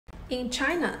In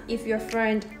China, if your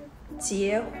friend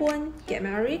结婚 get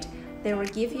married, they will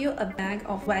give you a bag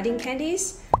of wedding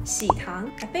candies, 喜糖.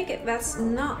 I think that's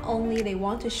not only they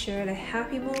want to share the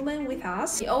happy moment with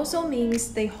us, it also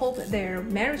means they hope their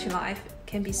marriage life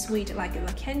can be sweet like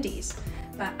the candies.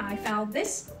 But I found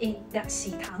this in that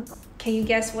喜糖. Can you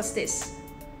guess what's this?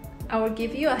 I will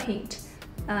give you a hint.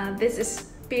 This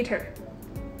is bitter.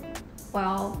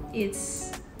 Well,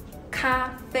 it's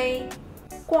咖啡,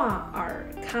 挂耳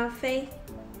咖啡.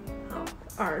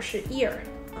 耳是 ear.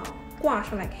 挂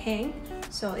是 like hang.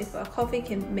 So if a coffee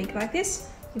can make like this,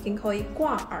 you can call it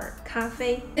挂耳咖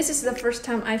啡. This is the first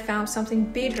time I found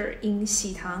something bitter in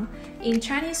喜糖. In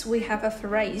Chinese, we have a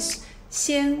phrase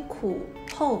先苦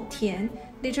后甜,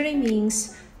 literally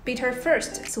means bitter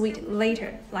first, sweet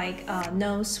later, like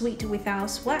no sweet without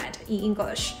sweat in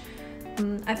English.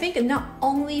 I think not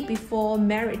only before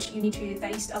marriage you need to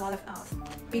face a lot of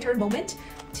bitter moment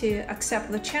to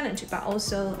accept the challenge, but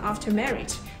also after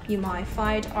marriage you might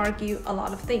fight, argue a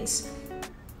lot of things.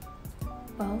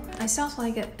 Well, I sound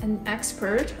like an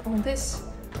expert on this.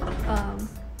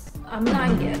 I'm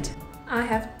not yet. I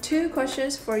have two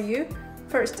questions for you.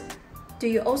 First, do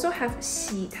you also have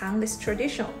喜糖 this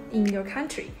tradition in your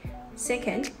country?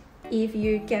 Second, if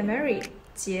you get married,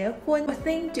 结婚, what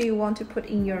thing do you want to put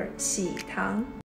in your 喜糖?